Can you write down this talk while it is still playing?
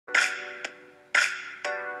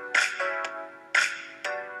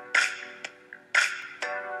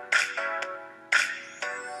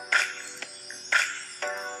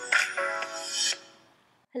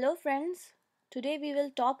Hello friends, today we will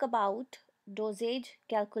talk about dosage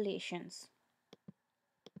calculations.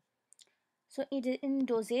 So in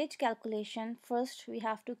dosage calculation, first we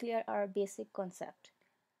have to clear our basic concept.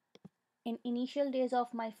 In initial days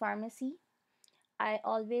of my pharmacy, I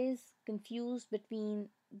always confused between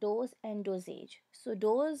dose and dosage. So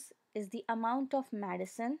dose is the amount of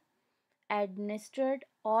medicine administered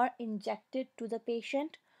or injected to the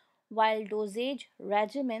patient, while dosage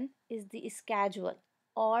regimen is the schedule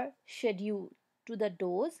or schedule to the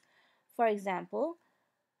dose. For example,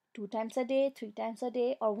 2 times a day, 3 times a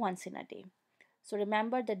day, or once in a day. So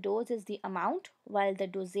remember, the dose is the amount, while the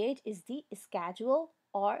dosage is the schedule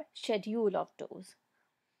or schedule of dose.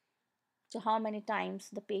 So how many times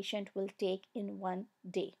the patient will take in one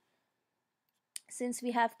day. Since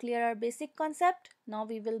we have clear our basic concept, now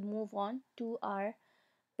we will move on to our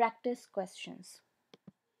practice questions.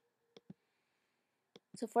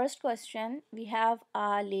 So first question, we have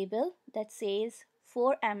a label that says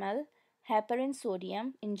 4 ml heparin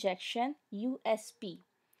sodium injection USP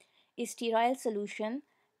is sterile solution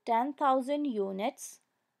 10,000 units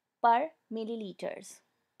per milliliters.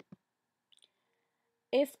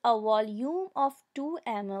 If a volume of 2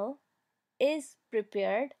 ml is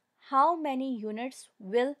prepared, how many units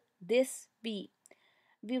will this be?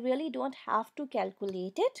 We really don't have to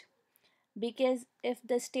calculate it, because if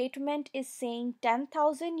the statement is saying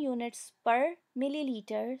 10,000 units per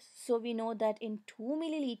milliliter, so we know that in 2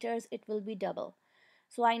 milliliters it will be double.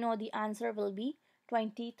 So I know the answer will be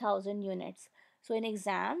 20,000 units. So in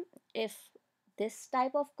exam, if this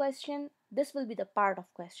type of question, this will be the part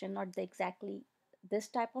of question, not the exactly this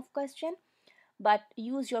type of question, but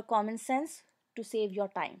use your common sense to save your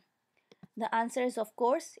time. The answer is of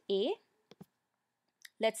course A.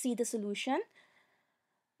 Let's see the solution.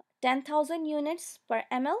 10,000 units per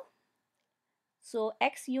ml. So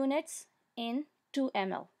X units in 2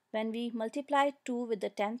 ml. When we multiply 2 with the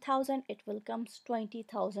 10,000, it will come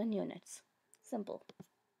 20,000 units. Simple.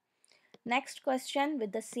 Next question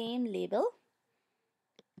with the same label.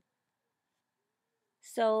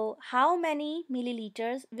 So how many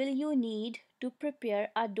milliliters will you need to prepare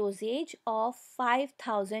a dosage of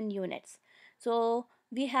 5,000 units? So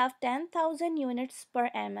we have 10,000 units per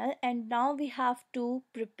ml, and now we have to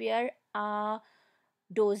prepare a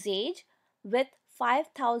dosage with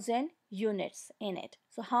 5,000 units in it.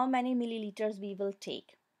 So how many milliliters we will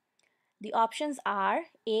take? The options are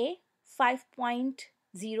A 5.0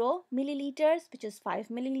 milliliters, which is 5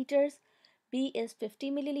 milliliters, B is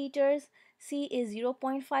 50 milliliters, C is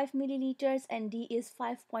 0.5 milliliters, and D is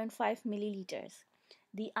 5.5 milliliters.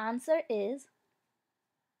 The answer is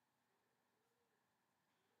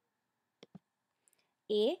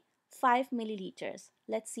A 5 milliliters.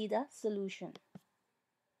 Let's see the solution.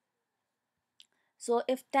 So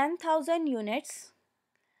if 10,000 units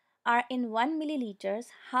are in 1 milliliters,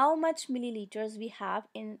 how much milliliters we have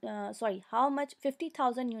in, how much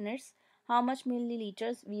 50,000 units, how much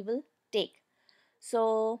milliliters we will take?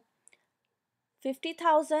 So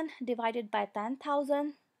 50,000 divided by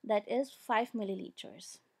 10,000, that is 5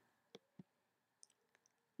 milliliters.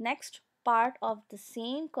 Next part of the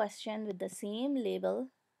same question with the same label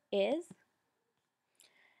is,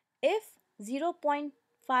 if 0.50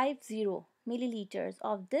 milliliters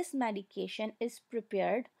of this medication is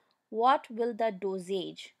prepared, what will the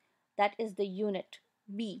dosage, that is the unit,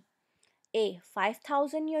 be? A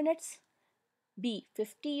 5,000 units, B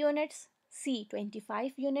 50 units, C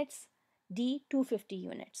 25 units, D 250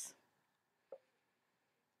 units.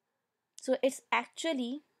 So it's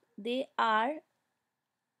actually, they are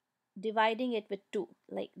dividing it with 2,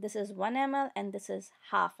 like this is 1 ml and this is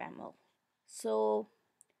half ml. So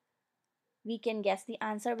we can guess the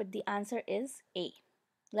answer, but the answer is A.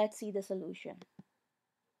 Let's see the solution.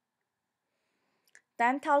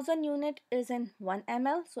 10,000 unit is in 1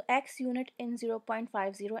 ml, so X unit in 0.50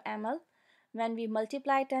 ml. When we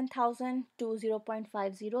multiply 10,000 to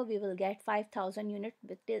 0.50, we will get 5,000 unit,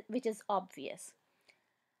 which is obvious.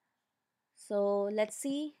 So let's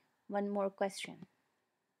see one more question.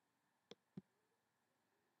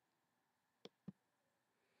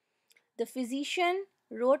 The physician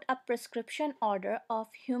wrote a prescription order of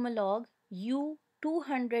Humolog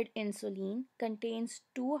U-200 insulin contains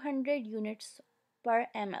 200 units per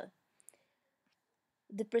ml.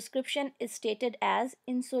 The prescription is stated as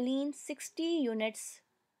insulin 60 units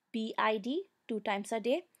BID 2 times a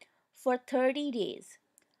day for 30 days.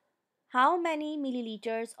 How many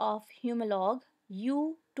milliliters of Humolog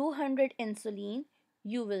U-200 insulin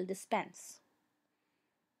you will dispense?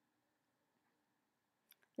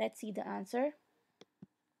 Let's see the answer.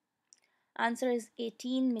 Answer is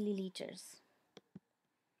 18 milliliters.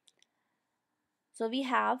 So we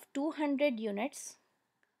have 200 units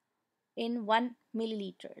in 1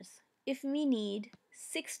 milliliters. If we need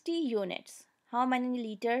 60 units, how many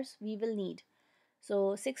liters we will need?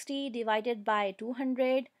 So 60 divided by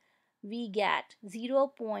 200, we get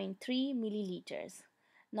 0.3 milliliters.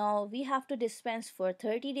 Now we have to dispense for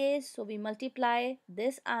 30 days, so we multiply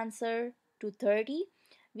this answer to 30,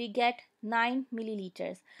 we get 9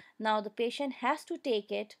 milliliters. Now the patient has to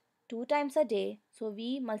take it 2 times a day, so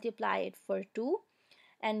we multiply it for 2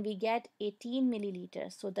 and we get 18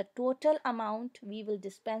 milliliters. So the total amount we will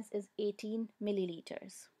dispense is 18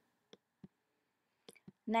 milliliters.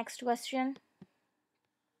 Next question.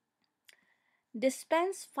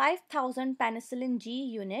 Dispense 5,000 Penicillin G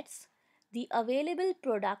units. The available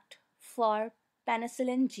product for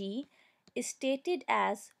Penicillin G is stated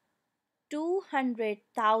as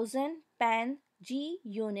 200,000 Pen G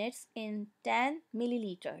units in 10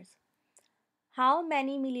 milliliters. How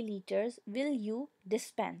many milliliters will you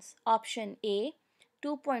dispense? Option A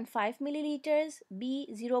 2.5 milliliters, B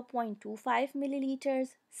 0.25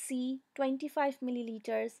 milliliters, C 25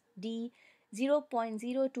 milliliters, D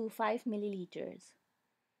 0.025 milliliters.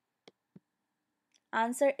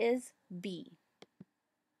 Answer is B.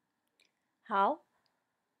 How?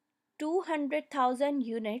 200,000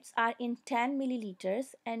 units are in 10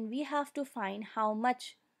 milliliters and we have to find how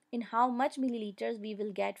much milliliters we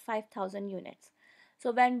will get 5,000 units.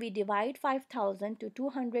 So when we divide 5,000 to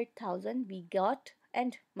 200,000, we got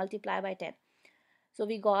and multiply by 10. So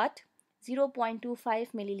we got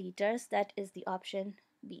 0.25 milliliters. That is the option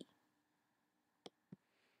B.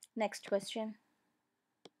 Next question.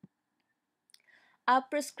 Our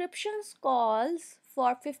prescriptions calls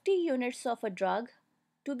for 50 units of a drug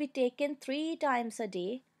to be taken 3 times a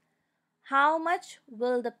day. How much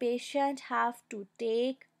will the patient have to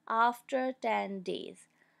take after 10 days?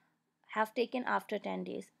 Have taken after 10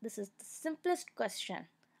 days. This is the simplest question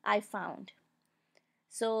I found.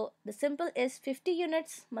 So the simple is 50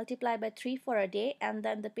 units multiplied by 3 for a day, and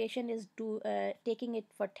then the patient is taking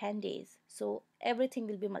it for 10 days. So everything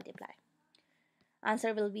will be multiplied.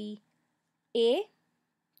 Answer will be A,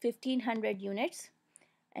 1500 units,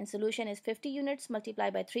 and solution is 50 units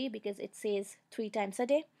multiplied by 3 because it says 3 times a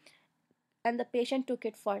day, and the patient took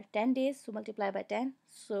it for 10 days, so multiply by 10,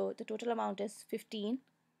 so the total amount is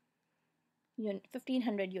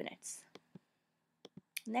 1500 units.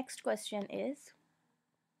 Next question is,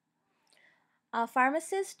 a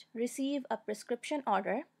pharmacist receive a prescription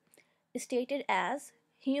order stated as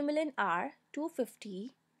Humulin R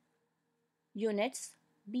 250 units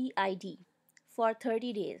BID for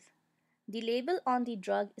 30 days. The label on the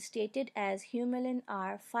drug is stated as Humulin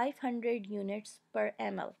R 500 units per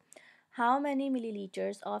ml. How many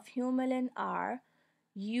milliliters of Humulin R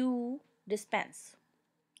you dispense?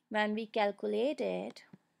 When we calculate it,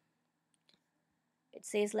 it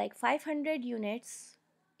says like 500 units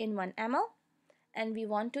in 1 ml, and we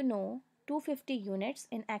want to know 250 units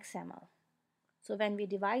in x ml. So when we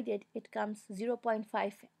divide it, it comes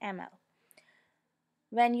 0.5 ml.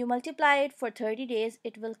 When you multiply it for 30 days,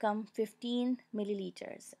 it will come 15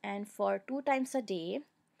 milliliters. And for 2 times a day,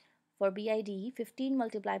 for BID, 15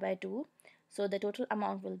 multiplied by 2, so the total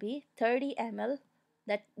amount will be 30 ml.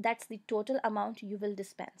 That's the total amount you will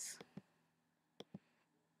dispense.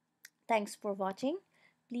 Thanks for watching.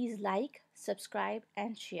 Please like, subscribe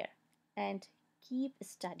and share, and keep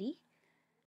study.